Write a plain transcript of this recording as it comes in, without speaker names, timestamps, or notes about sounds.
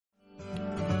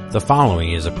The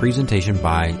following is a presentation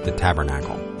by The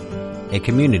Tabernacle, a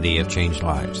community of changed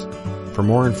lives. For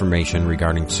more information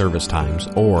regarding service times,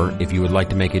 or if you would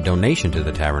like to make a donation to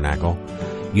The Tabernacle,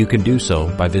 you can do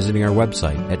so by visiting our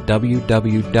website at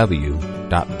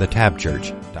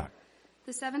www.thetabchurch.com.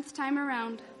 The seventh time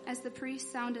around, as the priests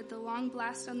sounded the long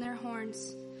blast on their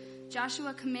horns,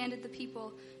 Joshua commanded the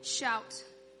people, "Shout,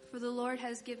 for the Lord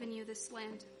has given you this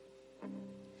land."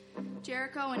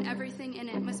 Jericho and everything in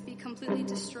it must be completely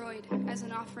destroyed as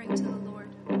an offering to the Lord.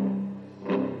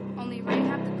 Only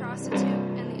Rahab the prostitute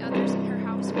and the others in her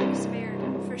house will be spared,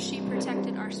 for she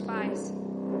protected our spies.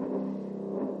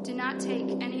 Do not take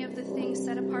any of the things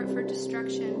set apart for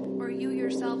destruction, or you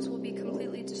yourselves will be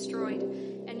completely destroyed,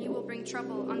 and you will bring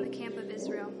trouble on the camp of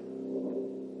Israel.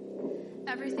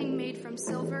 Everything made from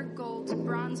silver, gold,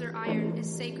 bronze, or iron is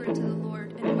sacred to the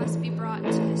Lord, and must be brought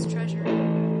into his treasury.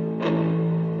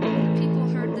 The people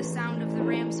heard the sound of the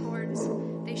ram's horns.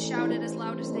 They shouted as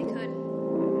loud as they could.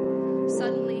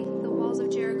 Suddenly, the walls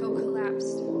of Jericho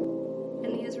collapsed,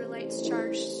 and the Israelites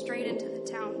charged straight into the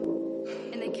town,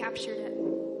 and they captured it.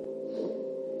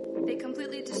 They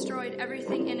completely destroyed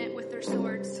everything in it with their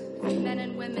swords, men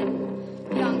and women,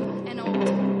 young and old,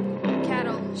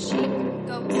 cattle, sheep,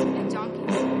 goats, and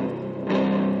donkeys.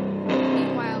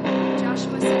 Meanwhile,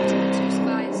 Joshua said to the two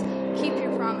spies, "Keep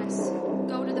your promise.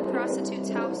 Go to the prostitute's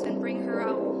house and bring her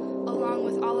out, along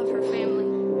with all of her family."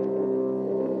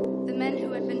 The men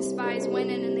who had been spies went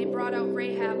in and they brought out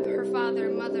Rahab, her father,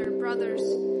 mother, brothers,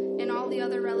 and all the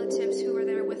other relatives who were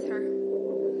there with her.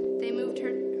 They moved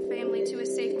her family to a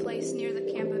safe place near the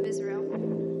camp of Israel.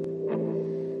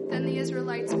 Then the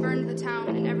Israelites burned the town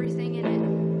and everything in it.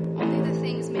 Only the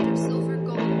things made of silver,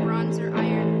 gold, bronze, or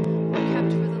iron were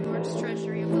kept for the Lord's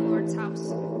treasury of the Lord's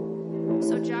house.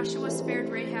 So Joshua spared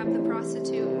Rahab the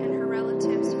prostitute and her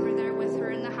relatives who were there with her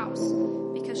in the house,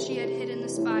 because she had hidden the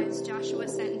spies Joshua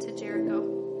sent into Jericho,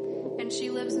 and she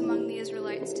lives among the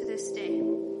Israelites to this day.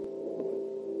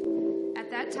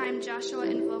 At that time Joshua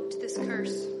invoked this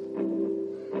curse: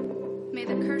 "May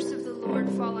the curse of the Lord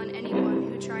fall on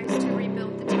anyone who tries to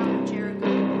rebuild the town of Jericho.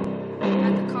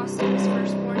 At the cost of his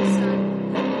firstborn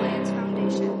son, he will lay its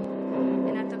foundation,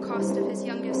 and at the cost of his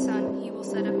youngest son, he will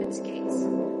set up its gates."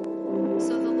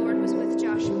 So the Lord was with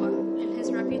Joshua, and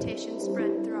his reputation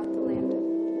spread throughout the land.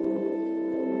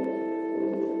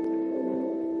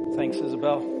 Thanks,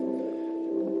 Isabel.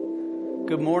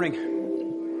 Good morning.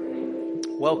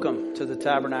 Welcome to the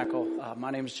Tabernacle.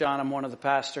 My name is John. I'm one of the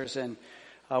pastors, and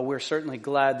we're certainly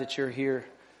glad that you're here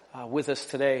with us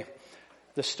today.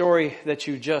 The story that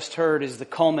you just heard is the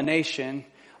culmination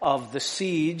of the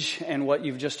siege, and what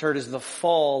you've just heard is the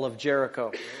fall of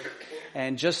Jericho.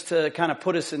 And just to kind of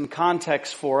put us in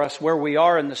context for us, where we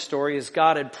are in the story is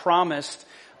God had promised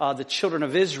the children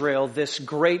of Israel this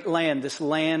great land, this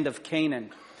land of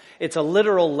Canaan. It's a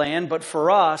literal land, but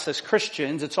for us as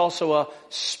Christians, it's also a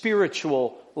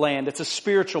spiritual land. It's a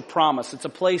spiritual promise. It's a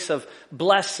place of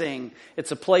blessing.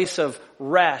 It's a place of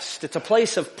rest. It's a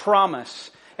place of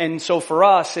promise. And so for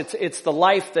us, it's the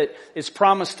life that is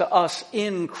promised to us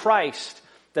in Christ.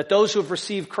 That those who have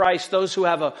received Christ, those who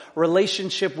have a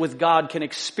relationship with God, can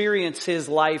experience His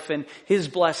life and His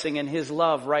blessing and His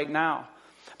love right now.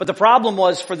 But the problem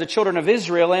was for the children of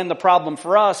Israel, and the problem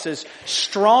for us, is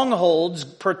strongholds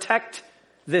protect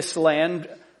this land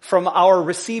from our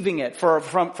receiving it,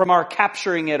 from our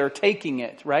capturing it or taking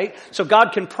it, right? So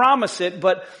God can promise it,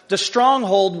 but the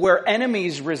stronghold where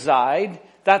enemies reside,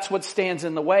 that's what stands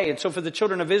in the way. And so for the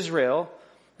children of Israel,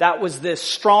 that was this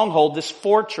stronghold, this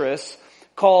fortress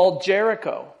called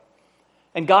Jericho.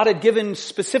 And God had given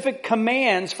specific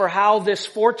commands for how this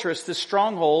fortress, this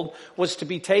stronghold, was to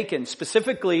be taken.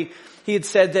 Specifically, He had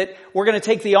said that we're going to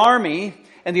take the army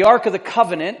and the Ark of the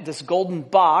Covenant, this golden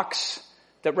box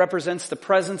that represents the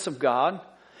presence of God,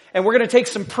 and we're going to take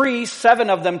some priests, 7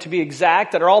 of them to be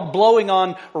exact, that are all blowing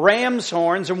on ram's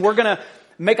horns, and we're going to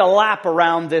make a lap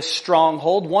around this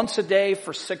stronghold once a day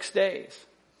for 6 days.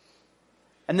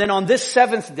 And then on this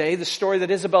 7th day, the story that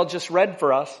Isabel just read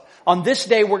for us, on this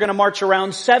day we're going to march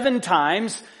around 7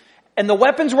 times, and the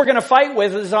weapons we're going to fight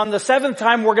with is on the 7th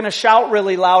time we're going to shout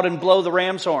really loud and blow the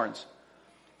ram's horns.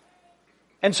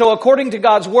 And so according to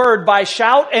God's word, by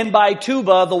shout and by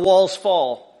tuba, the walls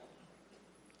fall.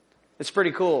 It's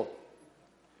pretty cool.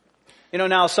 You know,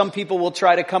 now some people will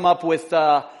try to come up with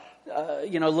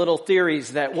little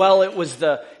theories that, well, it was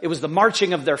the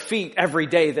marching of their feet every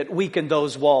day that weakened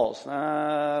those walls.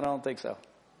 I don't think so.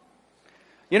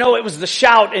 You know, it was the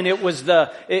shout, and it was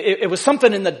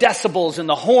something in the decibels and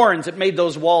the horns that made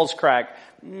those walls crack.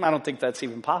 I don't think that's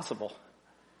even possible.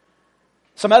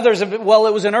 Some others have, well,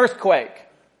 it was an earthquake.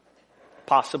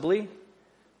 Possibly.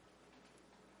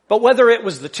 But whether it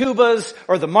was the tubas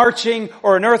or the marching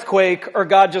or an earthquake or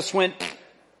God just went,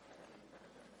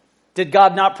 did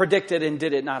God not predict it and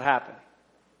did it not happen?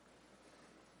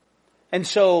 And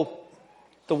so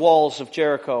the walls of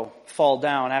Jericho fall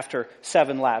down after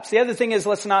 7 laps. The other thing is,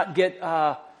 let's not get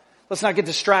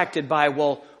distracted by,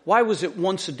 well, why was it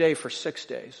once a day for 6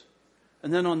 days?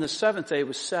 And then on the 7th day it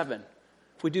was 7.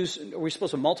 Are we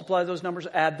supposed to multiply those numbers,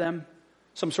 add them?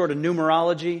 Some sort of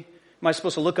numerology? Am I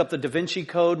supposed to look up the Da Vinci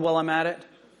Code while I'm at it?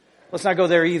 Let's not go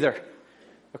there either.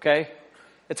 Okay?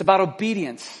 It's about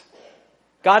obedience.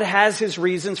 God has His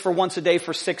reasons for once a day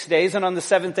for 6 days, and on the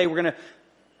 7th day we're going to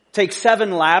take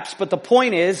 7 laps, but the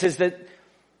point is that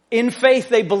in faith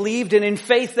they believed, and in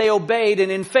faith they obeyed,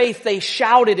 and in faith they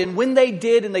shouted, and when they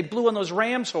did and they blew on those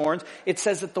ram's horns, it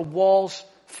says that the walls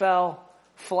fell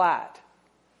flat.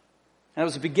 And that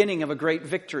was the beginning of a great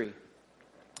victory.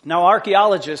 Now,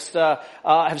 archaeologists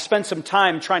have spent some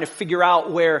time trying to figure out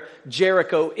where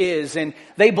Jericho is, and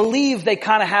they believe they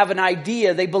kind of have an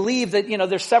idea. They believe that,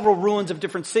 there's several ruins of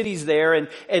different cities there,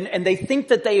 and they think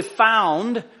that they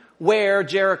found where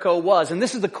Jericho was. And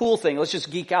this is the cool thing. Let's just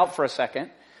geek out for a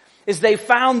second. Is they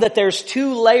found that there's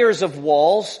 2 layers of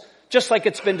walls, just like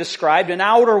it's been described, an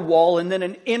outer wall and then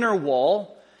an inner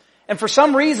wall. And for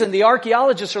some reason, the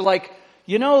archaeologists are like,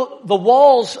 the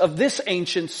walls of this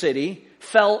ancient city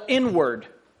fell inward.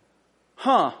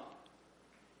 Now,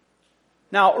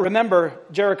 remember,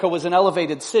 Jericho was an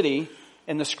elevated city,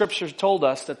 and the scriptures told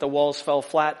us that the walls fell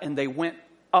flat and they went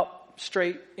up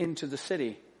straight into the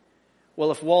city.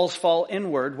 Well, if walls fall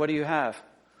inward, what do you have?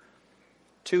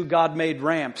 2 God-made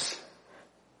ramps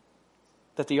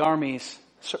that the armies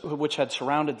which had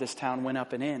surrounded this town went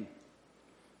up and in.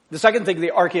 The second thing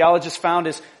the archaeologists found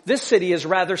is this city is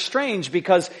rather strange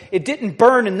because it didn't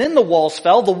burn and then the walls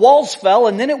fell. The walls fell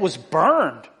and then it was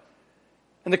burned.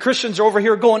 And the Christians are over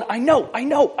here going, I know,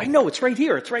 it's right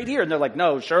here. And they're like,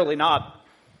 no, surely not.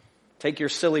 Take your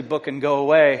silly book and go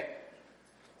away.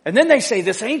 And then they say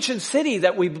this ancient city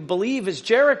that we believe is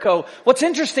Jericho. What's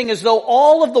interesting is though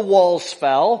all of the walls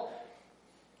fell,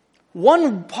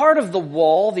 one part of the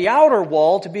wall, the outer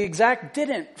wall to be exact,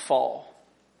 didn't fall.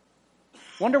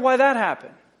 Wonder why that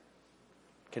happened.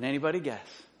 Can anybody guess?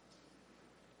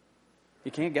 You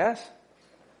can't guess?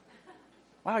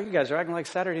 Wow, you guys are acting like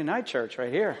Saturday night church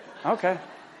right here. Okay.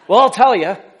 Well, I'll tell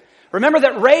you. Remember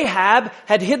that Rahab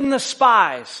had hidden the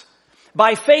spies.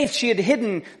 By faith, she had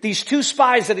hidden these 2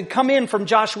 spies that had come in from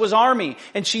Joshua's army.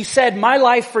 And she said, my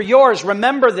life for yours,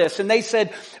 remember this. And they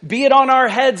said, be it on our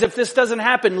heads if this doesn't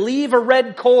happen. Leave a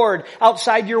red cord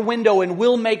outside your window and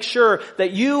we'll make sure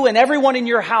that you and everyone in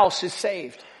your house is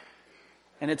saved.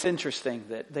 And it's interesting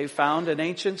that they found an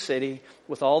ancient city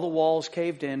with all the walls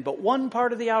caved in, but one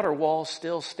part of the outer wall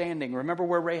still standing. Remember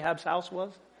where Rahab's house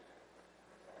was?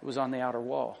 It was on the outer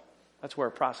wall. That's where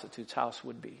a prostitute's house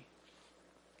would be.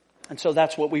 And so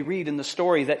that's what we read in the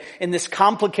story, that in this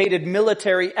complicated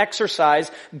military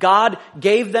exercise, God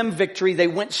gave them victory. They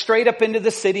went straight up into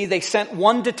the city. They sent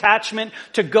 1 detachment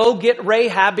to go get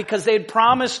Rahab because they had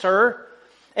promised her,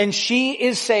 and she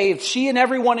is saved. She and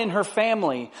everyone in her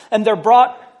family. And they're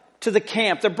brought to the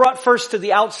camp. They're brought first to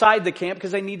the outside the camp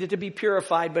because they needed to be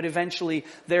purified, but eventually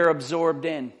they're absorbed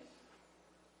in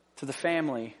to the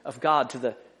family of God, to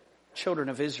the children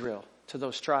of Israel. To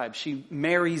those tribes. She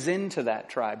marries into that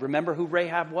tribe. Remember who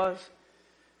Rahab was?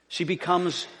 She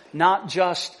becomes not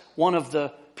just one of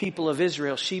the people of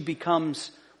Israel. She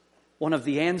becomes one of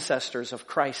the ancestors of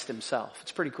Christ himself.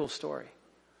 It's a pretty cool story.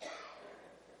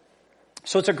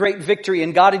 So it's a great victory,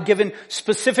 and God had given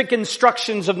specific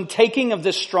instructions of the taking of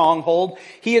this stronghold.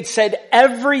 He had said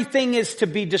everything is to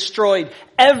be destroyed.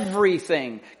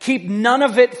 Everything. Keep none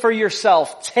of it for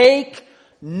yourself. Take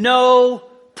no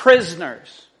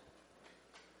prisoners.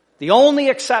 The only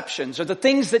exceptions are the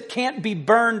things that can't be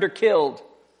burned or killed.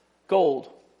 Gold,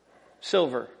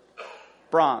 silver,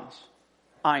 bronze,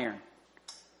 iron.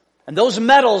 And those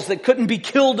metals that couldn't be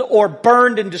killed or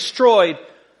burned and destroyed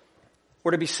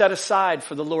were to be set aside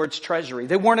for the Lord's treasury.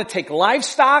 They weren't to take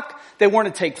livestock. They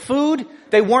weren't to take food.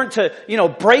 They weren't to,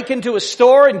 break into a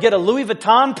store and get a Louis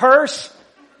Vuitton purse.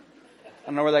 I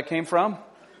don't know where that came from.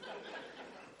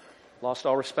 Lost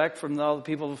all respect from all the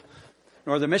people of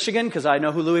Northern Michigan, because I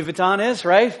know who Louis Vuitton is,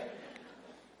 right?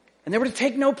 And they were to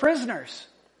take no prisoners.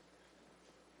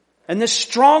 And this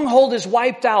stronghold is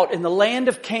wiped out. In the land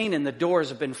of Canaan, the doors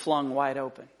have been flung wide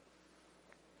open.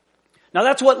 Now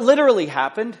that's what literally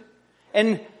happened.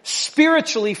 And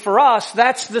spiritually for us,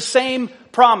 that's the same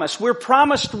promise. We're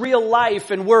promised real life,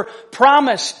 and we're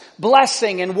promised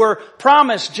blessing, and we're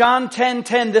promised, John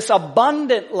 10:10, this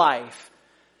abundant life.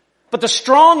 But the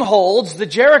strongholds, the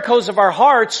Jerichos of our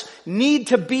hearts, need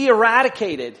to be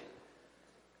eradicated.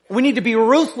 We need to be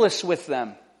ruthless with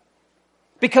them.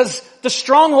 Because the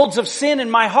strongholds of sin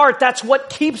in my heart, that's what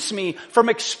keeps me from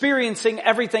experiencing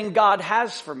everything God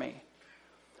has for me.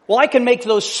 Well, I can make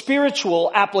those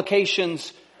spiritual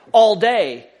applications all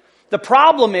day. The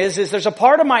problem is there's a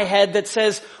part of my head that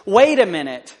says, wait a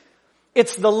minute.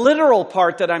 It's the literal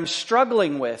part that I'm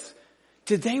struggling with.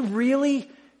 Did they really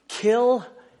kill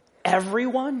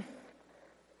everyone?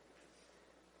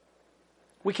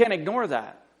 We can't ignore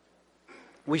that.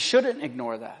 We shouldn't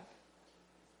ignore that.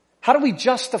 How do we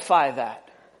justify that?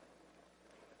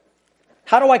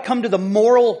 How do I come to the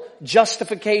moral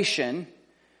justification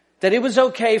that it was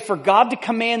okay for God to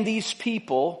command these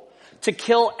people to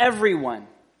kill everyone?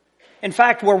 In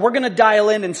fact, where we're going to dial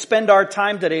in and spend our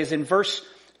time today is in verse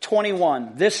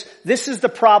 21. This is the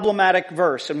problematic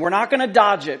verse, and we're not going to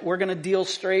dodge it. We're going to deal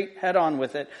straight head on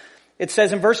with it. It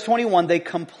says in verse 21, they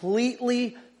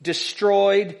completely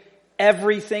destroyed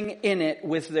everything in it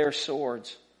with their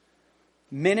swords.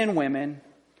 Men and women,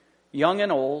 young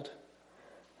and old,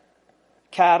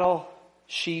 cattle,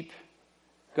 sheep,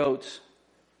 goats,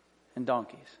 and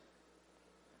donkeys.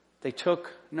 They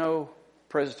took no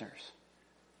prisoners.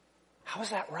 How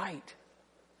is that right?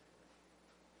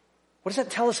 What does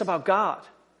that tell us about God?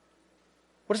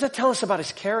 What does that tell us about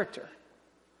His character?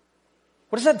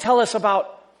 What does that tell us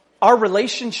about our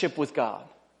relationship with God?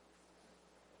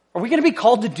 Are we going to be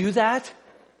called to do that?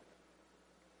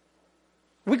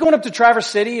 Are we going up to Traverse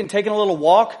City and taking a little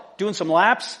walk, doing some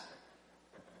laps?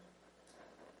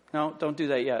 No, don't do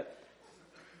that yet.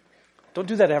 Don't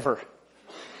do that ever.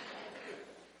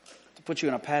 To put you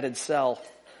in a padded cell.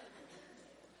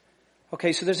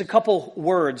 Okay, so there's a couple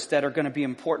words that are going to be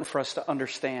important for us to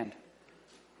understand.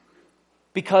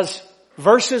 Because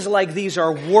verses like these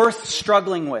are worth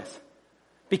struggling with.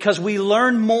 Because we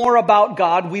learn more about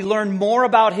God, we learn more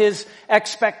about His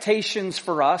expectations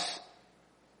for us,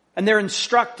 and they're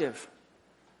instructive.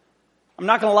 I'm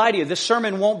not going to lie to you, this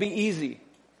sermon won't be easy.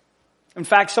 In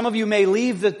fact, some of you may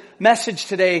leave the message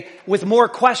today with more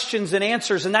questions than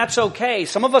answers, and that's okay.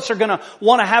 Some of us are going to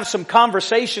want to have some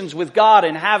conversations with God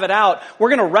and have it out. We're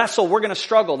going to wrestle, we're going to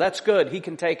struggle. That's good. He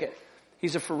can take it.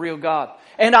 He's a for real God.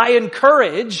 And I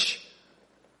encourage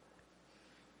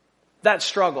that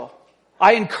struggle.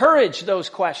 I encourage those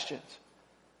questions.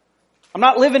 I'm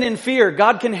not living in fear.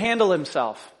 God can handle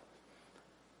Himself.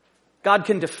 God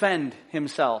can defend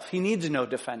Himself. He needs no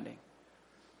defending.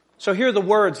 So here are the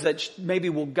words that maybe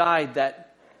will guide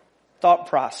that thought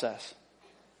process.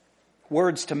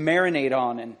 Words to marinate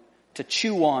on and to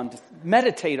chew on, to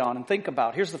meditate on and think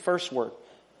about. Here's the first word.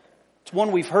 It's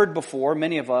one we've heard before,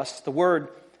 many of us. The word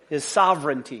is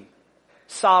sovereignty.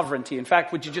 Sovereignty. In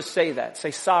fact, would you just say that?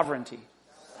 Say sovereignty.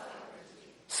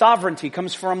 Sovereignty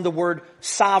comes from the word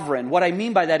sovereign. What I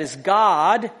mean by that is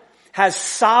God has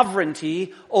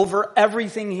sovereignty over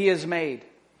everything He has made.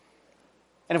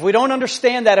 And if we don't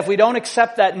understand that, if we don't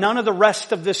accept that, none of the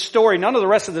rest of this story, none of the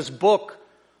rest of this book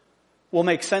will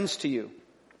make sense to you.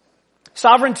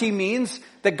 Sovereignty means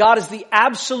that God is the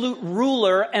absolute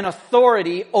ruler and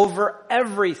authority over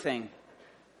everything.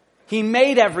 He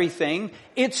made everything.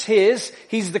 It's His.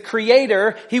 He's the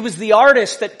creator. He was the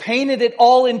artist that painted it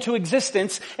all into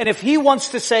existence. And if He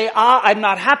wants to say, I'm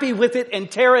not happy with it and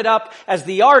tear it up as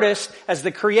the artist, as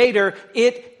the creator,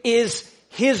 it is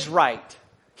His right.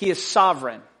 He is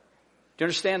sovereign. Do you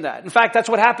understand that? In fact, that's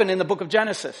what happened in the book of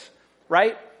Genesis,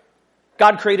 right?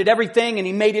 God created everything and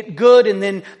He made it good, and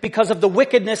then because of the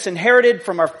wickedness inherited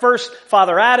from our first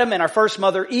father Adam and our first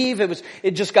mother Eve,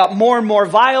 it just got more and more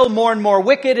vile, more and more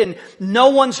wicked, and no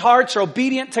one's hearts are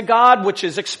obedient to God, which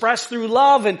is expressed through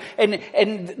love,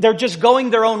 and they're just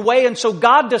going their own way. And so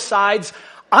God decides,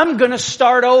 I'm going to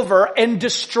start over and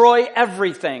destroy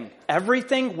everything.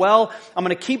 Everything? Well, I'm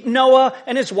going to keep Noah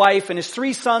and his wife and his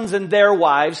 3 sons and their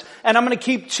wives, and I'm going to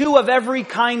keep 2 of every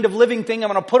kind of living thing. I'm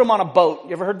going to put them on a boat.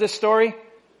 You ever heard this story? Do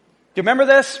you remember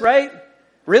this, right?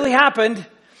 Really happened.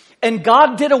 And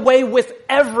God did away with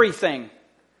everything.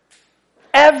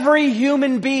 Every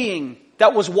human being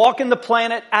that was walking the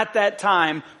planet at that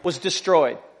time was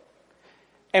destroyed.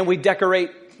 And we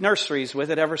decorate nurseries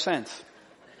with it ever since.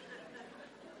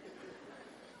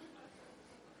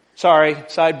 Sorry,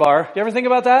 sidebar. You ever think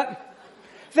about that?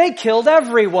 They killed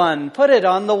everyone. Put it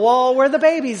on the wall where the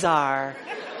babies are.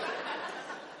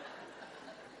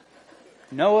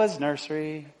 Noah's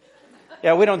nursery.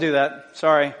 Yeah, we don't do that.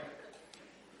 Sorry.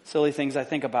 Silly things I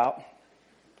think about.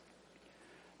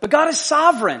 But God is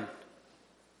sovereign.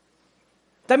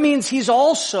 That means He's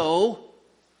also,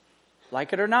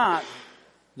 like it or not,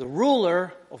 the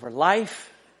ruler over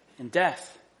life and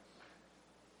death.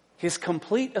 His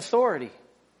complete authority.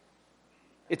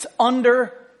 It's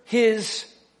under His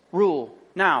rule.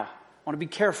 Now, I want to be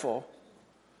careful,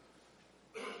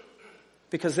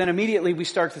 because then immediately we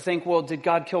start to think, well, did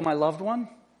God kill my loved one?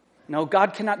 No,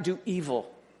 God cannot do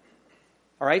evil.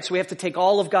 All right, so we have to take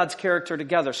all of God's character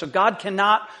together. So God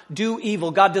cannot do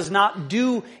evil. God does not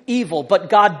do evil,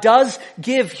 but God does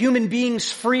give human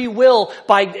beings free will,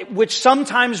 by which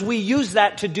sometimes we use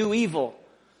that to do evil.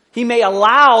 He may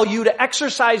allow you to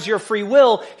exercise your free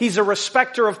will. He's a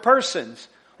respecter of persons.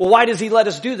 Well, why does He let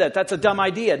us do that? That's a dumb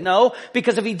idea. No,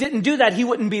 because if He didn't do that, He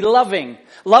wouldn't be loving.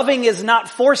 Loving is not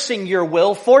forcing your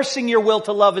will. Forcing your will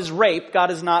to love is rape.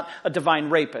 God is not a divine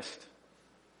rapist.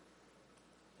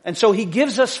 And so He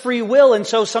gives us free will, and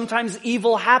so sometimes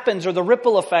evil happens, or the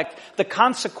ripple effect, the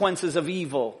consequences of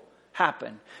evil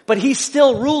happen. But He's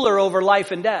still ruler over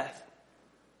life and death.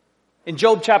 In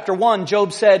Job chapter 1,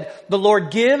 Job said, the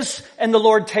Lord gives and the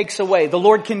Lord takes away. The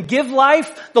Lord can give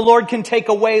life, the Lord can take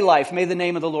away life. May the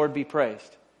name of the Lord be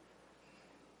praised.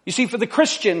 You see, for the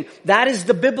Christian, that is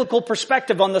the biblical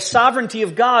perspective on the sovereignty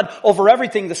of God over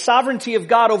everything, the sovereignty of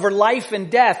God over life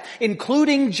and death,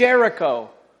 including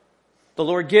Jericho. The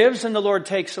Lord gives and the Lord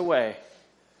takes away.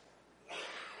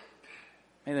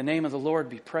 May the name of the Lord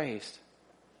be praised.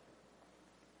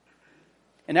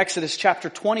 In Exodus chapter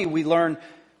 20, we learn,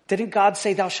 didn't God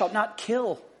say, thou shalt not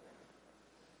kill?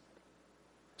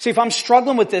 See, if I'm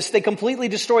struggling with this, they completely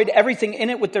destroyed everything in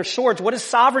it with their swords. What does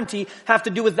sovereignty have to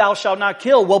do with thou shalt not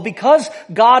kill? Well, because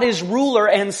God is ruler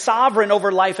and sovereign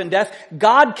over life and death,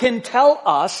 God can tell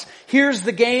us, here's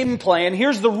the game plan,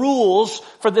 here's the rules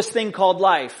for this thing called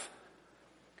life.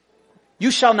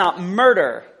 You shall not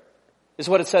murder, is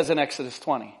what it says in Exodus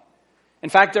 20. In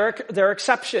fact, there are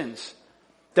exceptions.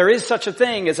 There is such a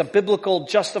thing as a biblical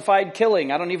justified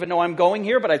killing. I don't even know I'm going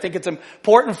here, but I think it's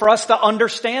important for us to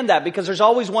understand that, because there's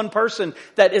always one person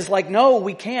that is like, no,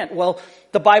 we can't. Well,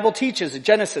 the Bible teaches,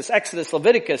 Genesis, Exodus,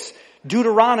 Leviticus,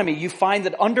 Deuteronomy, you find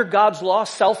that under God's law,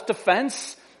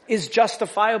 self-defense is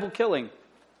justifiable killing.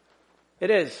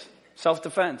 It is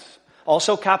self-defense.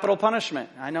 Also capital punishment.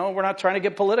 I know we're not trying to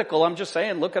get political. I'm just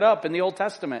saying, look it up in the Old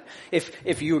Testament.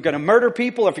 If you're going to murder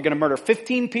people, if you're going to murder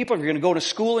 15 people, if you're going to go to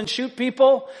school and shoot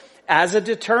people, as a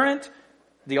deterrent,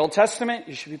 the Old Testament,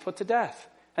 you should be put to death.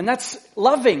 And that's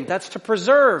loving. That's to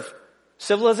preserve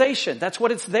civilization. That's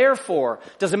what it's there for.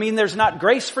 Doesn't mean there's not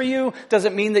grace for you.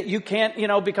 Doesn't mean that you can't,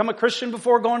 become a Christian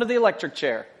before going to the electric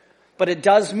chair. But it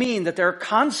does mean that there are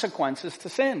consequences to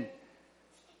sin.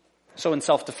 So in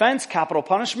self-defense, capital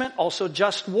punishment, also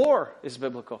just war is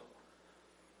biblical.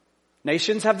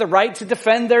 Nations have the right to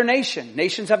defend their nation.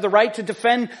 Nations have the right to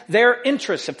defend their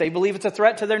interests. If they believe it's a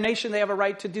threat to their nation, they have a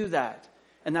right to do that.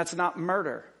 And that's not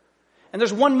murder. And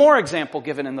there's one more example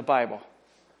given in the Bible.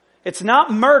 It's not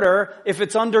murder if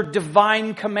it's under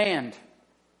divine command,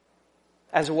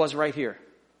 as it was right here.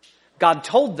 God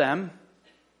told them,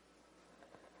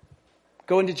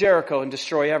 go into Jericho and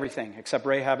destroy everything except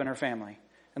Rahab and her family.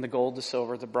 And the gold, the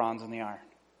silver, the bronze, and the iron.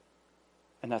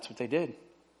 And that's what they did.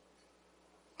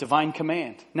 Divine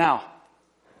command. Now,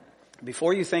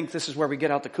 before you think this is where we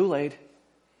get out the Kool-Aid,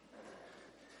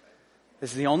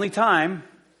 this is the only time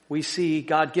we see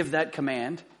God give that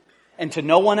command, and to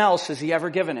no one else has He ever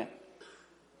given it.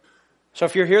 So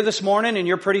if you're here this morning and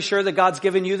you're pretty sure that God's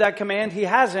given you that command, He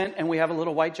hasn't, and we have a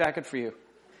little white jacket for you.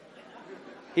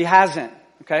 He hasn't,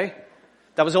 okay?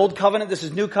 That was Old Covenant, this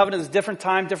is New Covenant, this is different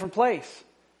time, different place.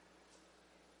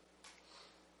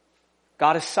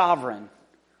 God is sovereign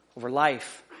over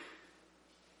life.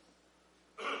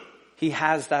 He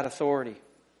has that authority.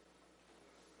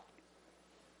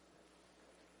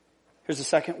 Here's the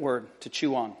second word to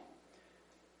chew on.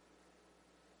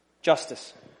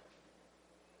 Justice.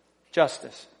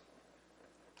 Justice.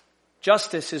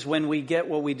 Justice is when we get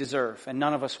what we deserve, and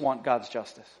none of us want God's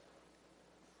justice.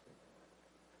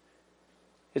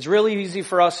 It's really easy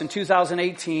for us in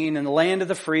 2018 in the land of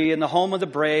the free, in the home of the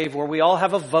brave, where we all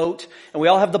have a vote and we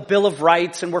all have the Bill of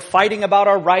Rights and we're fighting about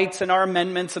our rights and our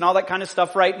amendments and all that kind of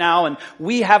stuff right now, and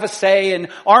we have a say and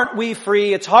aren't we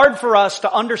free? It's hard for us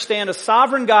to understand a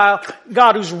sovereign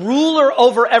God who's ruler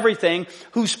over everything,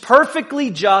 who's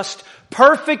perfectly just,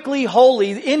 perfectly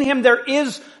holy. In Him there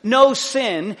is no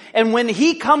sin. And when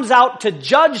He comes out to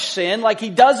judge sin, like He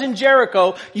does in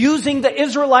Jericho, using the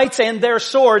Israelites and their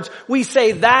swords, we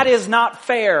say that is not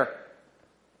fair.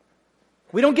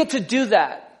 We don't get to do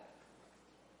that.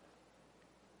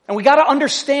 And we got to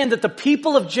understand that the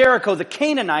people of Jericho, the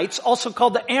Canaanites, also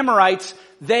called the Amorites,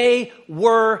 they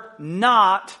were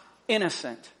not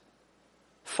innocent.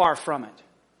 Far from it.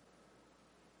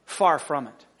 Far from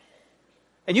it.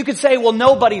 And you could say, well,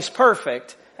 nobody's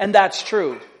perfect, and that's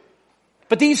true.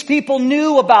 But these people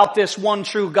knew about this one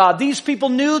true God. These people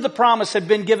knew the promise had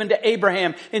been given to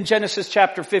Abraham in Genesis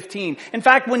chapter 15. In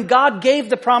fact, when God gave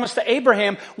the promise to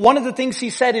Abraham, one of the things he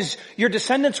said is, your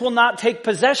descendants will not take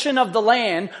possession of the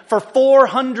land for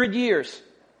 400 years.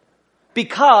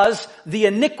 Because the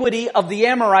iniquity of the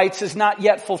Amorites is not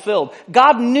yet fulfilled.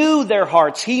 God knew their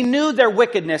hearts. He knew their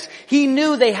wickedness. He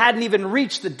knew they hadn't even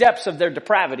reached the depths of their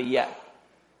depravity yet.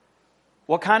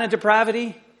 What kind of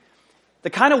depravity? The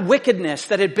kind of wickedness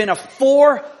that had been a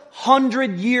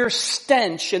 400-year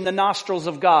stench in the nostrils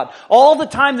of God. All the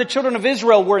time the children of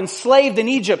Israel were enslaved in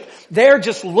Egypt, they're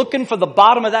just looking for the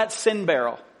bottom of that sin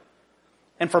barrel.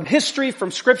 And from history,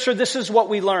 from scripture, this is what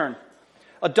we learn.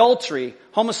 Adultery,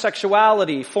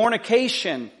 homosexuality,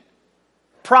 fornication,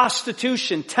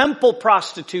 prostitution, temple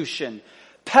prostitution,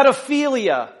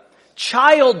 pedophilia,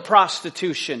 child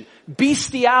prostitution,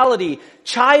 bestiality,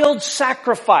 child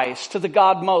sacrifice to the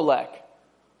god Molech.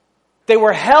 They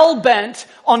were hell-bent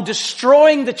on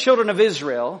destroying the children of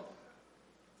Israel.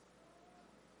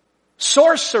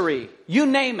 Sorcery, you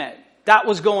name it, that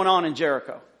was going on in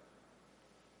Jericho.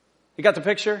 You got the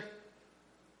picture?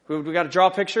 We got to draw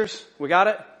pictures? We got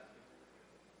it?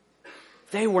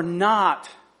 They were not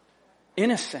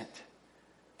innocent.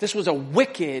 This was a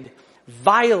wicked,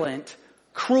 violent,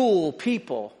 cruel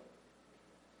people.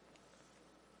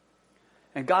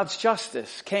 And God's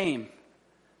justice came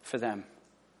for them.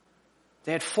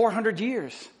 They had 400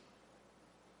 years.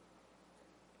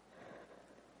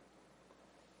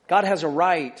 God has a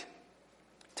right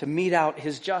to mete out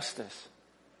his justice.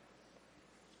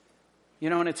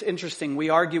 You know, and it's interesting. We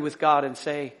argue with God and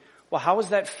say, well, how is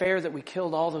that fair that we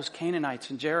killed all those Canaanites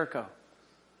in Jericho?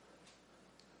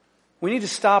 We need to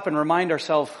stop and remind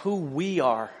ourselves who we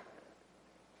are.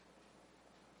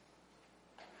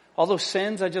 All those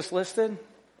sins I just listed,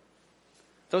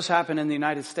 those happen in the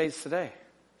United States today.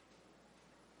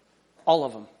 All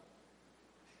of them.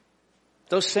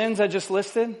 Those sins I just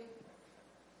listed,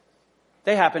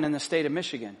 they happen in the state of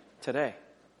Michigan today.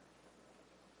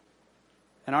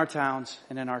 In our towns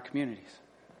and in our communities.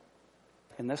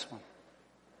 In this one.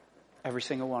 Every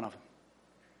single one of them.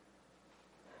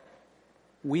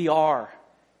 We are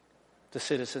the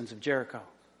citizens of Jericho.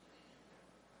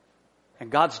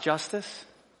 And God's justice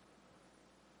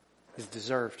is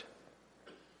deserved.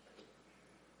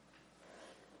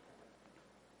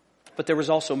 But there was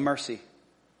also mercy.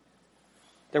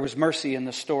 There was mercy in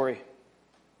the story.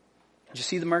 Did you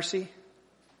see the mercy?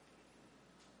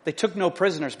 They took no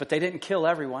prisoners, but they didn't kill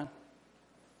everyone.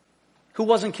 Who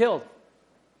wasn't killed?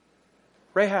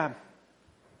 Rahab.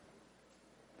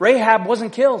 Rahab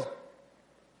wasn't killed.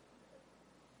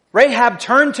 Rahab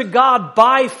turned to God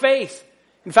by faith.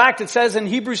 In fact, it says in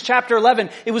Hebrews chapter 11,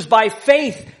 it was by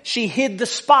faith she hid the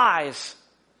spies.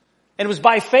 And it was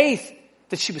by faith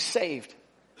that she was saved.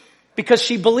 Because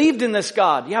she believed in this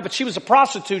God. Yeah, but she was a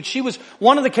prostitute. She was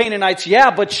one of the Canaanites.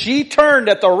 Yeah, but she turned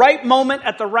at the right moment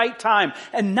at the right time.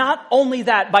 And not only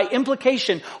that, by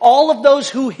implication, all of those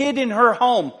who hid in her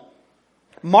home,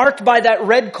 marked by that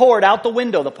red cord out the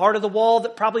window, the part of the wall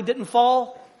that probably didn't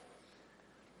fall,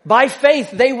 by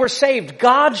faith they were saved.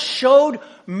 God showed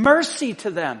mercy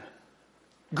to them.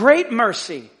 Great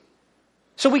mercy.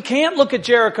 So we can't look at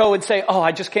Jericho and say, oh,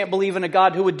 I just can't believe in a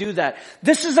God who would do that.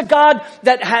 This is a God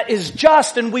that is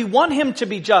just, and we want him to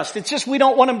be just. It's just we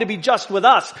don't want him to be just with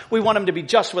us. We want him to be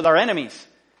just with our enemies.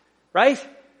 Right?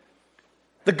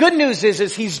 The good news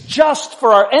is he's just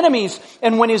for our enemies,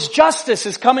 and when his justice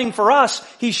is coming for us,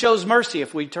 he shows mercy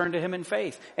if we turn to him in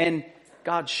faith. And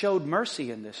God showed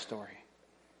mercy in this story.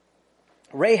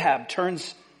 Rahab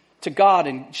turns to God,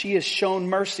 and she has shown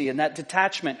mercy, and that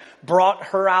detachment brought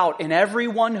her out and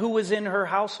everyone who was in her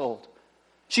household.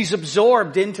 She's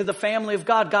absorbed into the family of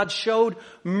God. God showed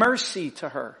mercy to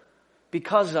her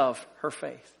because of her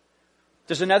faith.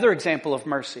 There's another example of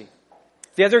mercy.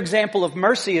 The other example of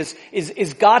mercy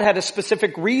is God had a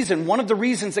specific reason. One of the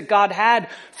reasons that God had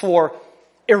for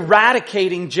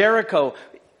eradicating Jericho,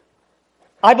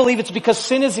 I believe it's because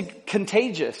sin is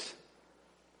contagious.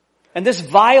 And this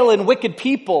vile and wicked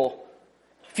people,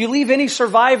 if you leave any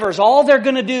survivors, all they're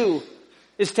going to do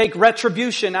is take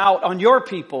retribution out on your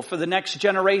people for the next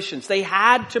generations. They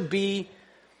had to be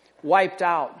wiped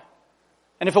out.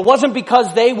 And if it wasn't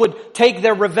because they would take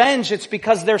their revenge, it's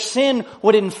because their sin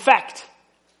would infect.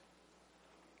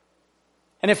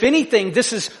 And if anything,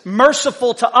 this is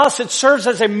merciful to us. It serves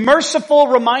as a merciful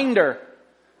reminder.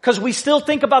 Because we still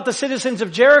think about the citizens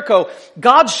of Jericho.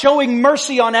 God's showing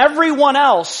mercy on everyone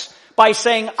else by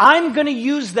saying, I'm going to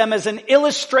use them as an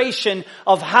illustration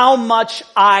of how much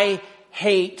I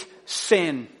hate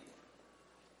sin.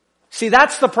 See,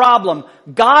 that's the problem.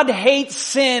 God hates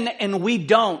sin and we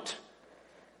don't.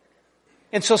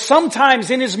 And so sometimes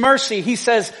in His mercy, He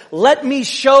says, let me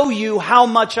show you how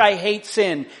much I hate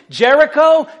sin.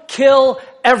 Jericho, kill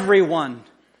everyone.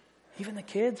 Even the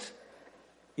kids?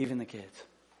 Even the kids.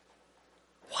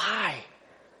 Why?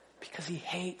 Because He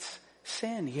hates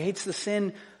sin. He hates the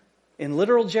sin in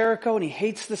literal Jericho, and He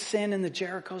hates the sin in the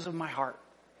Jerichos of my heart.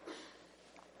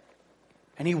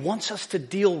 And He wants us to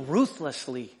deal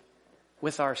ruthlessly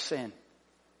with our sin.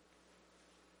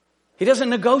 He doesn't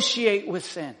negotiate with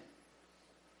sin.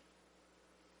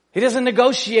 He doesn't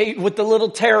negotiate with the little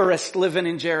terrorist living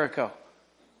in Jericho.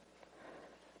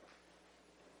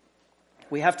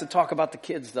 We have to talk about the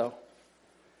kids, though.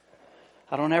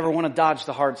 I don't ever want to dodge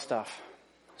the hard stuff.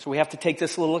 So we have to take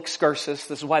this little excursus.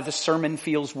 This is why the sermon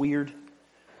feels weird.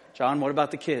 John, what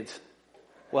about the kids?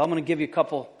 Well, I'm going to give you a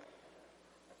couple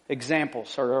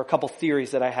examples or a couple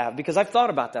theories that I have, because I've thought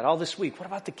about that all this week. What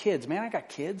about the kids? Man, I got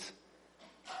kids.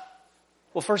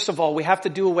 Well, first of all, we have to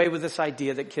do away with this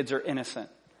idea that kids are innocent.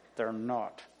 They're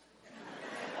not.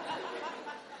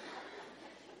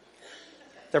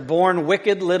 They're born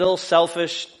wicked, little,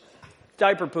 selfish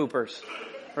diaper poopers,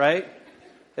 right?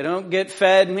 They don't get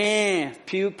fed,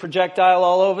 puke, projectile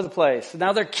all over the place.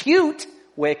 Now they're cute,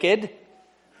 wicked,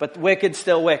 but wicked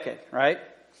still wicked, right?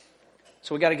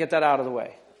 So we got to get that out of the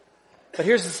way. But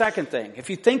here's the second thing. If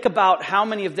you think about how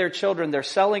many of their children they're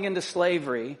selling into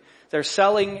slavery, they're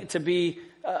selling to be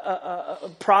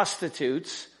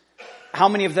prostitutes, how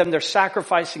many of them they're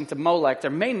sacrificing to Molech,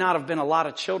 there may not have been a lot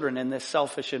of children in this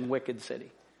selfish and wicked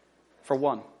city, for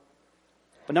one.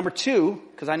 But number two,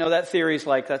 because I know that theory is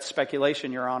like, that's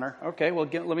speculation, Your Honor. Okay, well,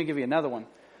 let me give you another one.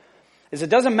 Is it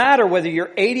doesn't matter whether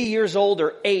you're 80 years old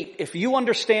or 8. If you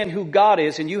understand who God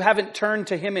is and you haven't turned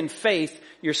to Him in faith,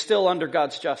 you're still under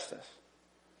God's justice.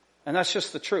 And that's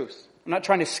just the truth. I'm not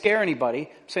trying to scare anybody.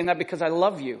 I'm saying that because I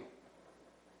love you.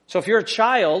 So if you're a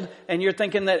child and you're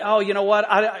thinking that, oh, you know what,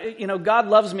 God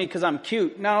loves me because I'm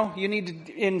cute. No, you need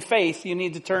to, in faith, you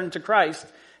need to turn to Christ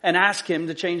and ask Him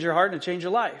to change your heart and change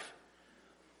your life.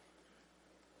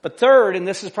 But third, and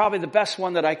this is probably the best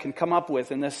one that I can come up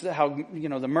with, and this is how,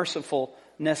 the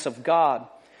mercifulness of God,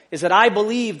 is that I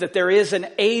believe that there is an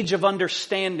age of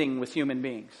understanding with human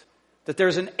beings. That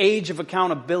there's an age of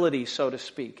accountability, so to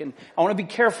speak. And I want to be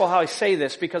careful how I say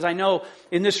this, because I know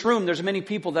in this room there's many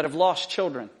people that have lost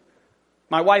children.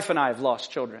 My wife and I have lost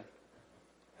children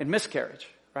in miscarriage,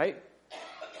 right?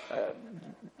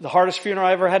 The hardest funeral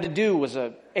I ever had to do was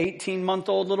a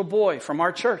 18-month-old little boy from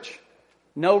our church.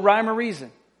 No rhyme or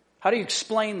reason. How do you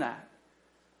explain that?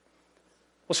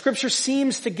 Well, Scripture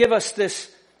seems to give us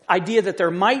this idea that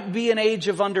there might be an age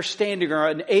of understanding or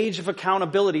an age of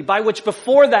accountability, by which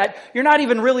before that, you're not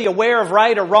even really aware of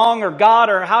right or wrong or God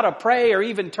or how to pray or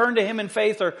even turn to Him in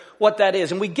faith or what that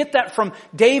is. And we get that from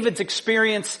David's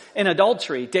experience in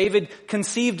adultery. David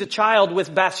conceived a child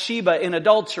with Bathsheba in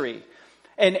adultery.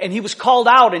 And he was called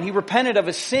out and he repented of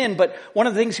his sin. But one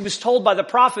of the things he was told by the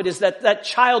prophet is that that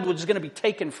child was going to be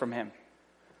taken from him.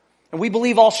 And we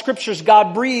believe all Scripture's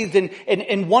God breathed.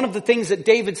 And one of the things that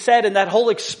David said in that whole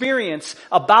experience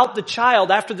about the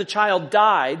child after the child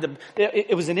died,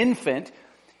 it was an infant.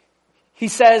 He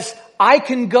says, I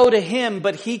can go to him,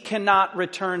 but he cannot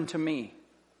return to me.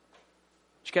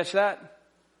 Did you catch that?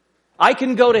 I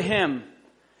can go to him,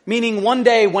 meaning one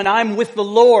day when I'm with the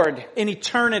Lord in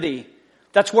eternity,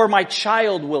 that's where my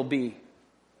child will be.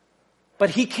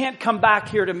 But he can't come back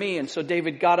here to me. And so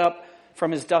David got up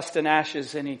from his dust and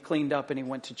ashes and he cleaned up and he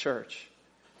went to church.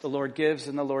 The Lord gives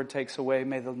and the Lord takes away.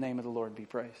 May the name of the Lord be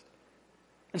praised.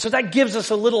 And so that gives us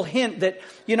a little hint that,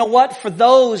 you know what, for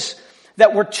those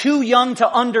that were too young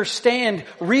to understand,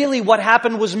 really what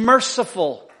happened was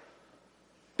merciful.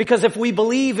 Because if we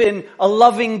believe in a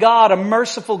loving God, a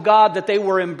merciful God, that they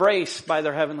were embraced by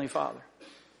their Heavenly Father.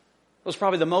 It was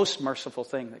probably the most merciful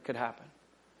thing that could happen.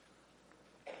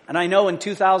 And I know in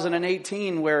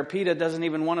 2018, where PETA doesn't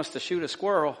even want us to shoot a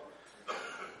squirrel,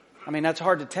 I mean, that's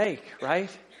hard to take,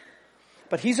 right?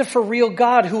 But He's a for real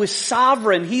God who is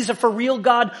sovereign. He's a for real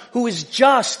God who is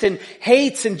just and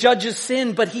hates and judges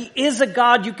sin. But He is a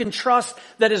God you can trust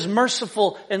that is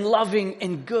merciful and loving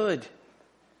and good.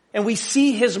 And we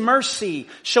see His mercy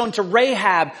shown to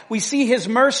Rahab. We see His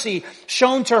mercy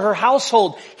shown to her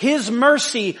household. His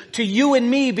mercy to you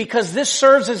and me, because this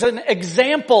serves as an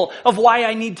example of why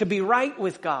I need to be right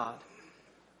with God.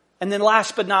 And then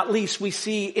last but not least, we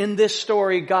see in this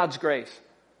story God's grace.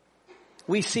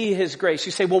 We see His grace.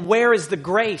 You say, well, where is the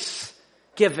grace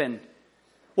given?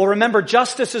 Well, remember,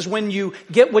 justice is when you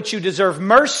get what you deserve.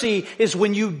 Mercy is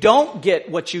when you don't get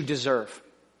what you deserve.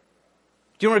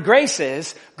 Do you know what grace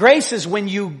is? Grace is when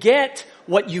you get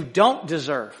what you don't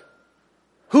deserve.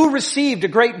 Who received a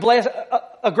great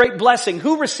blessing?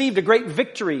 Who received a great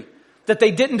victory that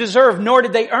they didn't deserve, nor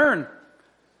did they earn?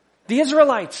 The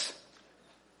Israelites.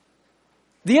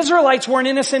 The Israelites weren't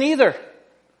innocent either.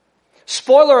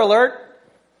 Spoiler alert.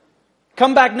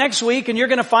 Come back next week and you're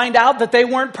going to find out that they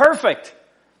weren't perfect.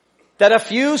 That a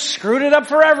few screwed it up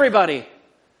for everybody.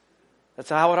 That's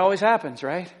how it always happens,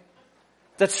 right?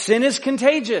 That sin is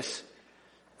contagious.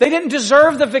 They didn't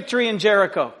deserve the victory in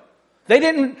Jericho. They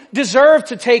didn't deserve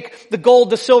to take the gold,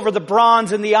 the silver, the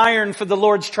bronze, and the iron for the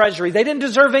Lord's treasury. They didn't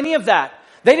deserve any of that.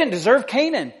 They didn't deserve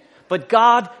Canaan. But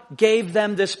God gave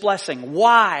them this blessing.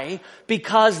 Why?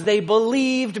 Because they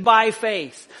believed by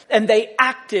faith and they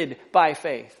acted by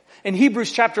faith. In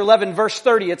Hebrews chapter 11 verse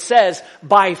 30 it says,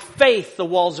 by faith the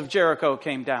walls of Jericho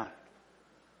came down.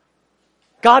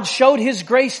 God showed His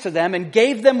grace to them and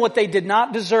gave them what they did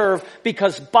not deserve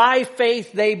because by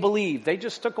faith they believed. They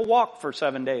just took a walk for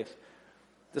 7 days.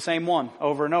 The same one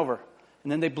over and over.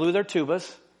 And then they blew their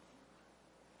tubas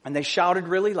and they shouted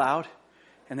really loud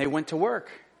and they went to work.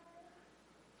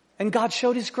 And God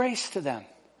showed His grace to them.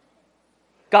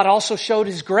 God also showed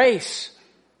His grace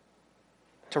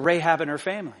to Rahab and her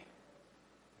family.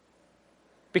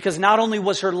 Because not only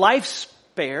was her life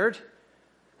spared,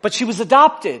 but she was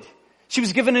adopted. She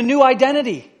was given a new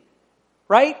identity.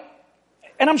 Right?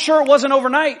 And I'm sure it wasn't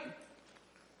overnight.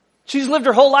 She's lived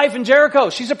her whole life in Jericho.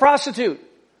 She's a prostitute.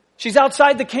 She's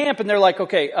outside the camp and they're like,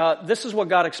 okay, this is what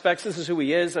God expects. This is who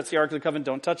He is. That's the Ark of the Covenant.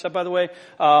 Don't touch that, by the way.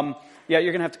 Yeah,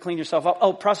 you're going to have to clean yourself up.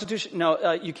 Oh, prostitution?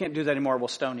 No, you can't do that anymore. We'll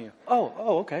stone you.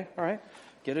 Oh, okay. All right.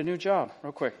 Get a new job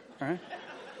real quick. All right.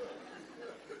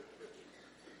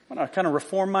 I'm going to kind of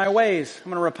reform my ways.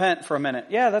 I'm going to repent for a minute.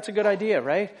 Yeah, that's a good idea,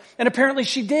 right? And apparently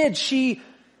she did. She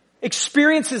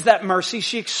experiences that mercy.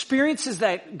 She experiences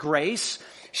that grace.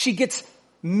 She gets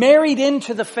married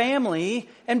into the family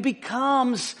and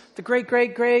becomes the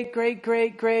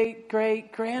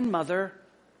great-great-great-great-great-great-grandmother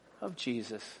of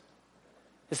Jesus.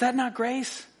 Is that not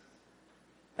grace?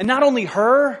 And not only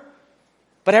her,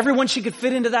 but everyone she could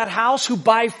fit into that house who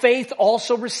by faith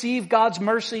also received God's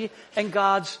mercy and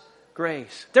God's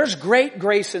grace. There's great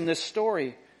grace in this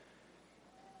story.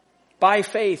 By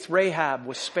faith, Rahab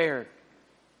was spared.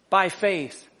 By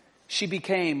faith, she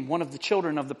became one of the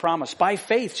children of the promise. By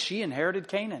faith, she inherited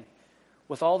Canaan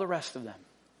with all the rest of them.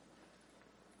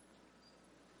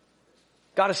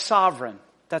 God is sovereign.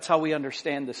 That's how we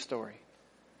understand this story.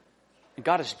 And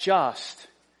God is just.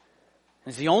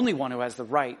 And is the only one who has the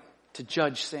right to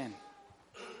judge sin.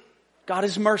 God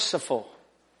is merciful.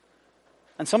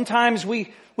 And sometimes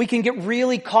we can get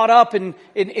really caught up in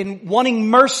wanting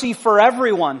mercy for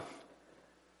everyone.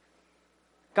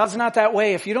 God's not that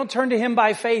way. If you don't turn to Him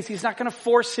by faith, He's not going to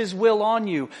force His will on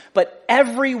you. But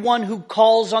everyone who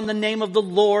calls on the name of the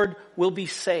Lord will be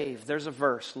saved. There's a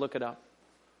verse. Look it up.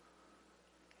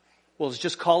 Well, is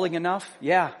just calling enough?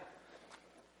 Yeah.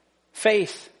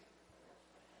 Faith.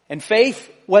 And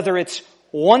faith, whether it's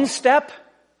one step,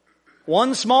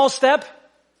 one small step,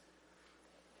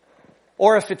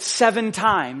 or if it's 7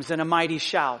 times in a mighty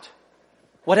shout.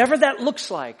 Whatever that looks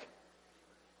like.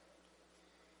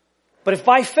 But if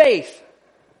by faith,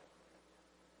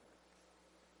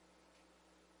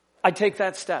 I take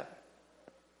that step,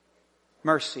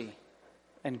 mercy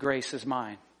and grace is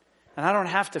mine. And I don't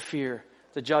have to fear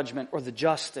the judgment or the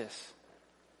justice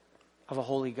of a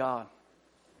holy God.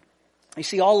 You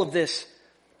see, all of this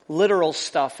literal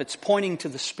stuff, it's pointing to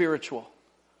the spiritual.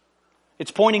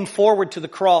 It's pointing forward to the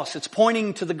cross. It's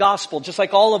pointing to the gospel. Just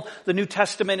like all of the New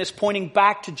Testament is pointing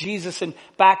back to Jesus and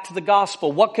back to the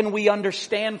gospel. What can we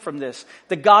understand from this?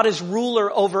 That God is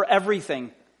ruler over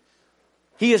everything.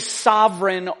 He is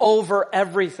sovereign over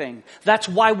everything. That's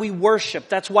why we worship.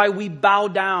 That's why we bow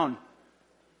down.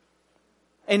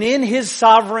 And in His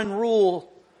sovereign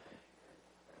rule,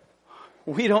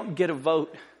 we don't get a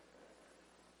vote.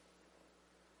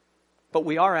 But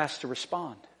we are asked to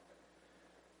respond.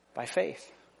 By faith.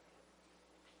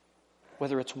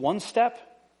 Whether it's one step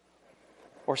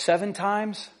or 7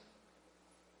 times.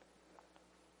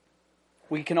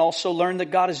 We can also learn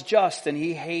that God is just and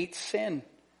He hates sin.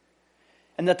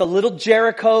 And that the little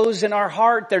Jerichos in our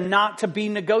heart, they're not to be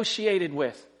negotiated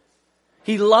with.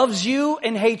 He loves you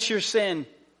and hates your sin.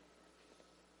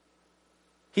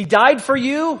 He died for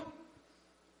you.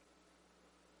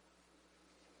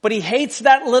 But He hates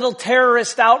that little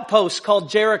terrorist outpost called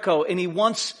Jericho, and He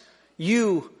wants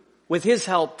you, with His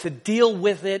help, to deal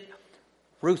with it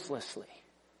ruthlessly.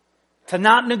 To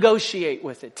not negotiate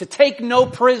with it. To take no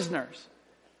prisoners.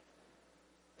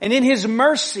 And in His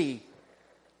mercy,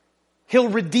 He'll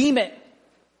redeem it.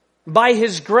 By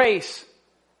His grace,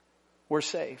 we're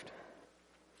saved.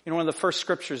 You know, one of the first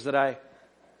scriptures that I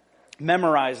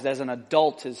memorized as an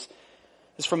adult is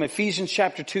from Ephesians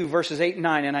chapter 2, verses 8 and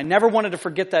 9. And I never wanted to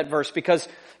forget that verse because,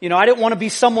 I didn't want to be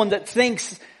someone that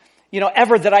thinks,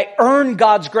 ever that I earn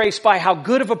God's grace by how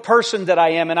good of a person that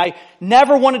I am. And I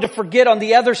never wanted to forget on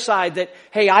the other side that,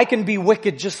 hey, I can be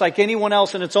wicked just like anyone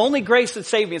else. And it's only grace that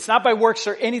saved me. It's not by works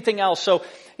or anything else. So,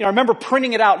 I remember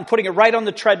printing it out and putting it right on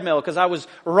the treadmill because I was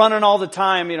running all the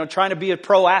time, trying to be a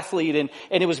pro athlete. And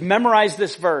it was memorize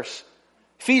this verse.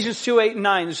 Ephesians 2, 8 and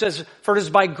 9, it says, "For it is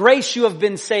by grace you have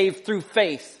been saved through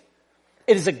faith.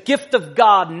 It is a gift of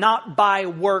God, not by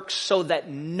works, so that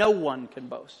no one can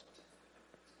boast."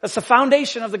 That's the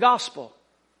foundation of the gospel.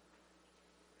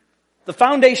 The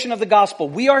foundation of the gospel.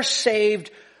 We are saved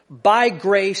by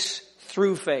grace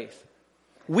through faith.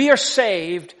 We are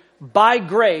saved by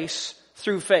grace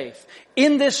through faith.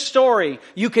 In this story,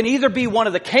 you can either be one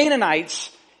of the Canaanites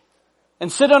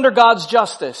and sit under God's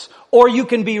justice, or you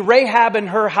can be Rahab and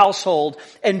her household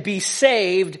and be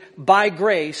saved by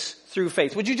grace through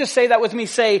faith. Would you just say that with me?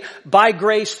 Say, by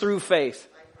grace through faith.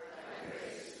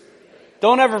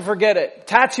 Don't ever forget it.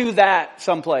 Tattoo that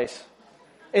someplace.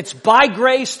 It's by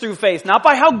grace through faith. Not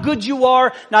by how good you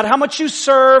are, not how much you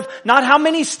serve, not how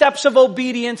many steps of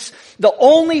obedience. The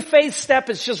only faith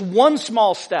step is just one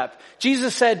small step.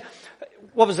 Jesus said,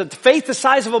 what was it? Faith the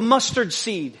size of a mustard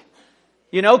seed.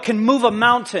 Can move a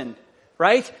mountain,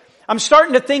 right? I'm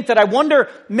starting to think that I wonder,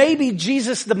 maybe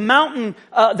Jesus, the mountain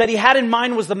that He had in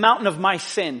mind was the mountain of my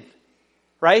sin,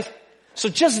 right? So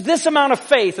just this amount of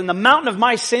faith and the mountain of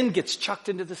my sin gets chucked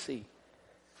into the sea.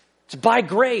 It's by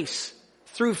grace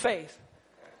through faith.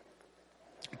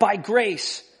 By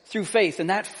grace through faith. And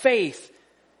that faith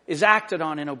is acted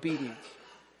on in obedience.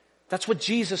 That's what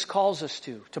Jesus calls us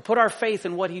to put our faith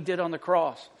in what He did on the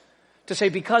cross. To say,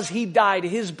 because He died,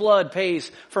 His blood pays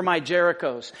for my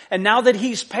Jerichos. And now that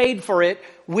He's paid for it,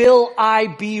 will I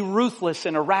be ruthless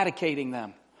in eradicating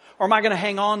them? Or am I going to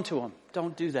hang on to them?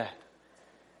 Don't do that.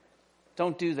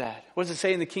 Don't do that. What does it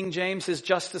say in the King James? His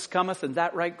justice cometh, and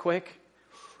that right quick.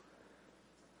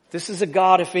 This is a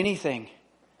God, if anything,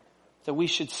 that we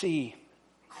should see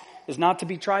is not to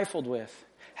be trifled with.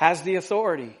 Has the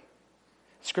authority.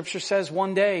 Scripture says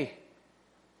one day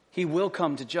He will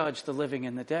come to judge the living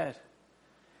and the dead.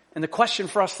 And the question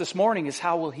for us this morning is,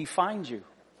 how will He find you?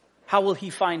 How will He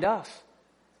find us?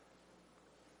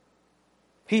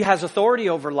 He has authority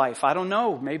over life. I don't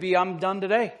know. Maybe I'm done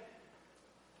today.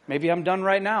 Maybe I'm done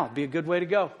right now. It'd be a good way to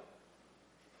go.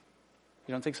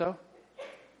 You don't think so?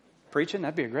 Preaching?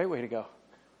 That'd be a great way to go.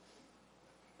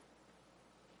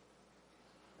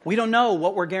 We don't know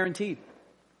what we're guaranteed.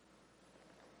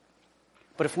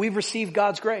 But if we've received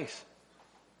God's grace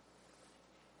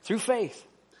through faith,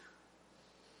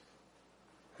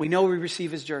 we know we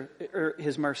receive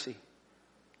His mercy.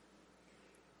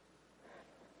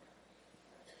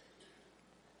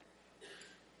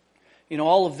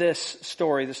 All of this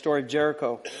story, the story of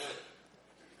Jericho,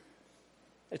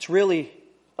 it's really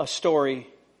a story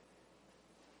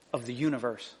of the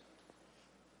universe.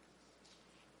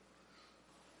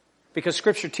 Because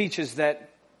Scripture teaches that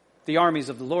the armies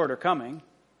of the Lord are coming,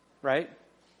 right?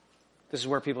 This is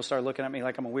where people start looking at me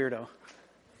like I'm a weirdo.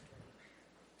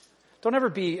 Don't ever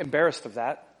be embarrassed of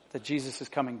that Jesus is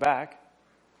coming back.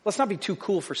 Let's not be too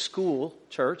cool for school,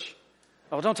 church.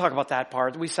 Oh, don't talk about that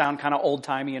part. We sound kind of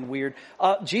old-timey and weird.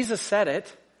 Jesus said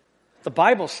it. The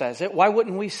Bible says it. Why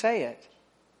wouldn't we say it?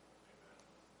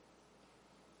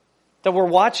 That we're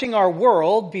watching our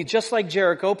world be just like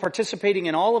Jericho, participating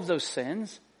in all of those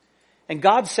sins. And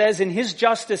God says in His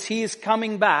justice, He is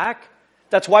coming back.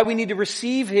 That's why we need to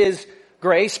receive His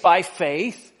grace by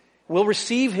faith. We'll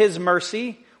receive His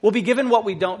mercy. We'll be given what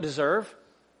we don't deserve.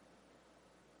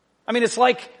 I mean, it's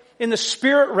like in the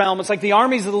spirit realm, it's like the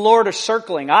armies of the Lord are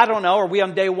circling. I don't know, are we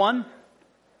on day 1?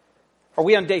 Are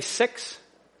we on day 6?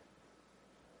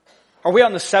 Are we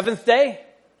on the 7th day?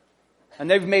 And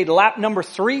they've made lap number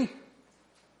 3?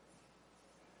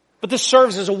 But this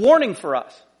serves as a warning for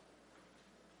us.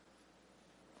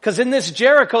 Because in this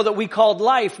Jericho that we called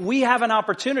life, we have an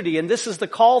opportunity, and this is the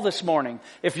call this morning.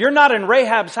 If you're not in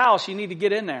Rahab's house, you need to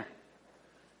get in there.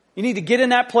 You need to get in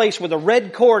that place where the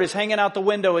red cord is hanging out the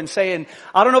window and saying,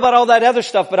 I don't know about all that other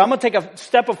stuff, but I'm going to take a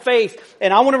step of faith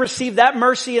and I want to receive that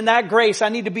mercy and that grace. I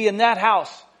need to be in that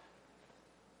house.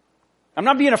 I'm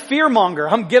not being a fear monger.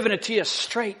 I'm giving it to you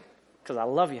straight because I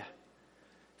love you.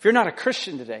 If you're not a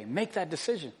Christian today, make that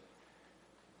decision.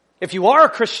 If you are a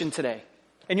Christian today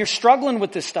and you're struggling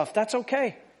with this stuff, that's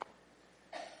okay.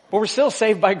 But we're still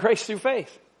saved by grace through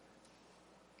faith.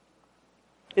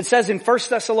 It says in 1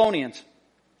 Thessalonians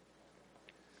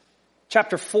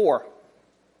chapter 4,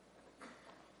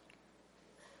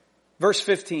 verse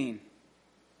 15.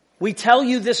 We tell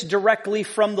you this directly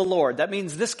from the Lord. That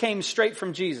means this came straight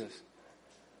from Jesus.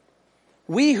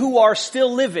 We who are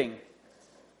still living,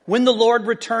 when the Lord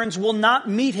returns, will not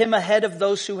meet him ahead of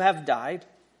those who have died.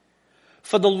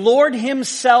 For the Lord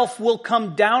himself will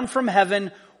come down from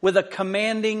heaven with a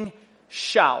commanding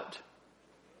shout.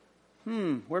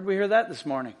 Where'd we hear that this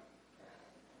morning?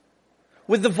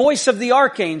 With the voice of the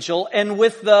archangel and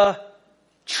with the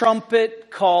trumpet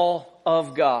call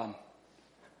of God.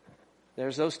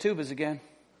 There's those tubas again.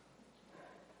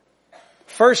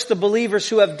 First, the believers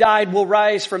who have died will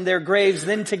rise from their graves.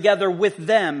 Then together with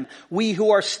them, we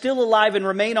who are still alive and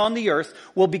remain on the earth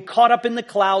will be caught up in the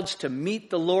clouds to meet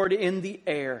the Lord in the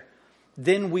air.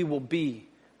 Then we will be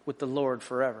with the Lord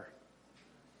forever.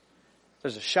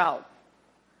 There's a shout.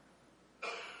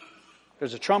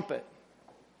 There's a trumpet.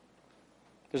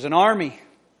 There's an army.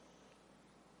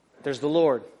 There's the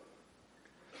Lord.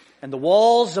 And the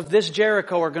walls of this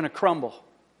Jericho are going to crumble.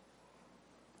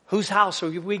 Whose house are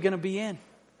we going to be in?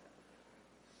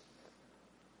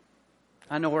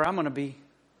 I know where I'm going to be.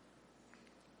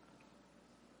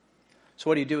 So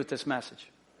what do you do with this message?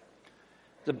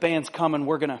 The band's coming.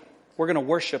 We're going to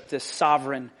worship this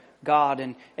sovereign God.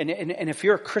 And if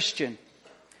you're a Christian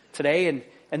today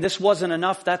and this wasn't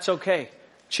enough, that's okay.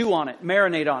 Chew on it,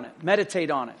 marinate on it, meditate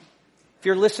on it. If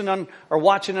you're listening or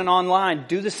watching it online,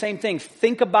 do the same thing.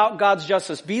 Think about God's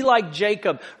justice. Be like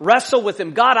Jacob. Wrestle with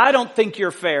him. God, I don't think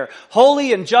you're fair.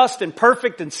 Holy and just and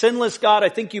perfect and sinless God, I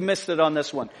think you missed it on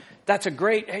this one. That's a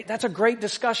great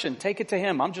discussion. Take it to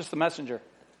him. I'm just the messenger.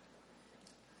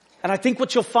 And I think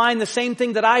what you'll find, the same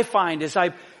thing that I find, is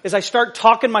I start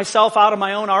talking myself out of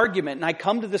my own argument and I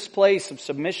come to this place of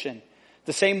submission.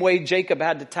 The same way Jacob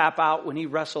had to tap out when he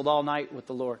wrestled all night with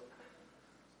the Lord.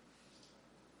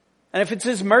 And if it's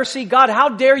his mercy, God, how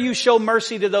dare you show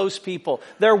mercy to those people?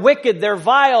 They're wicked, they're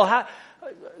vile. I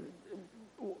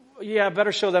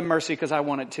better show them mercy because I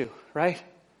want it too, right?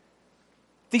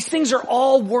 These things are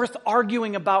all worth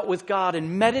arguing about with God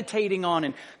and meditating on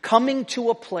and coming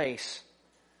to a place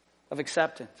of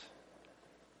acceptance.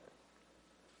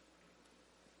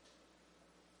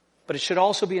 But it should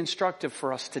also be instructive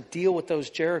for us to deal with those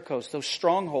Jerichos, those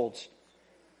strongholds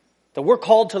that we're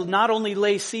called to not only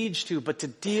lay siege to, but to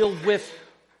deal with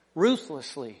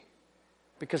ruthlessly.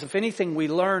 Because if anything, we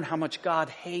learn how much God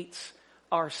hates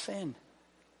our sin.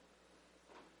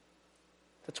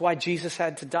 That's why Jesus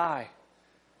had to die.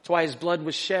 That's why his blood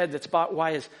was shed. That's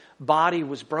why his body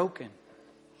was broken.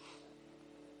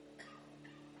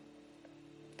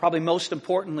 Probably most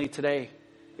importantly today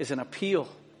is an appeal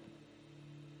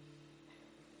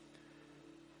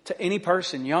to any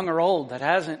person, young or old, that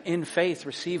hasn't in faith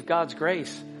received God's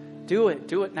grace. Do it.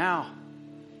 Do it now.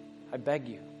 I beg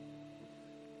you.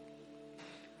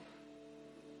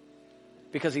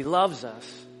 Because he loves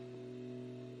us.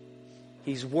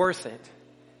 He's worth it.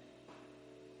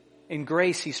 In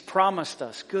grace, he's promised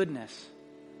us goodness,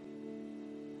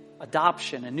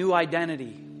 adoption, a new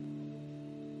identity.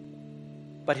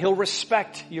 But he'll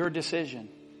respect your decision.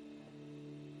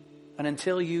 And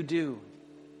until you do,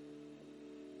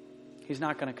 he's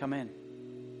not going to come in.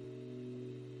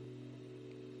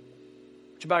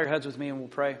 Would you bow your heads with me and we'll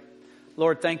pray?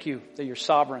 Lord, thank you that you're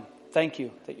sovereign. Thank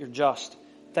you that you're just.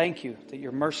 Thank you that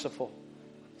you're merciful.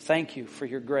 Thank you for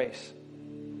your grace.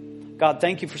 God,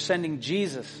 thank you for sending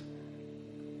Jesus.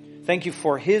 Thank you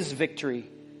for his victory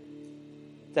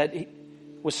that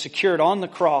was secured on the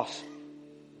cross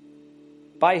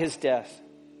by his death,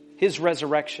 his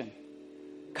resurrection,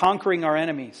 conquering our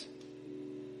enemies.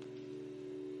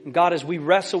 And God, as we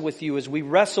wrestle with you, as we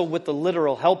wrestle with the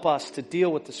literal, help us to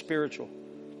deal with the spiritual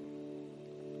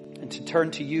and to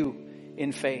turn to you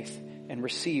in faith and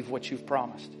receive what you've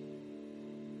promised.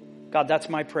 God, that's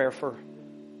my prayer for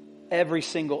every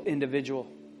single individual,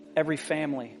 every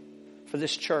family, for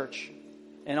this church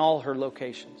and all her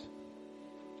locations.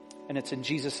 And it's in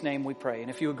Jesus' name we pray. And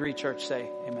if you agree, church, say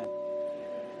amen.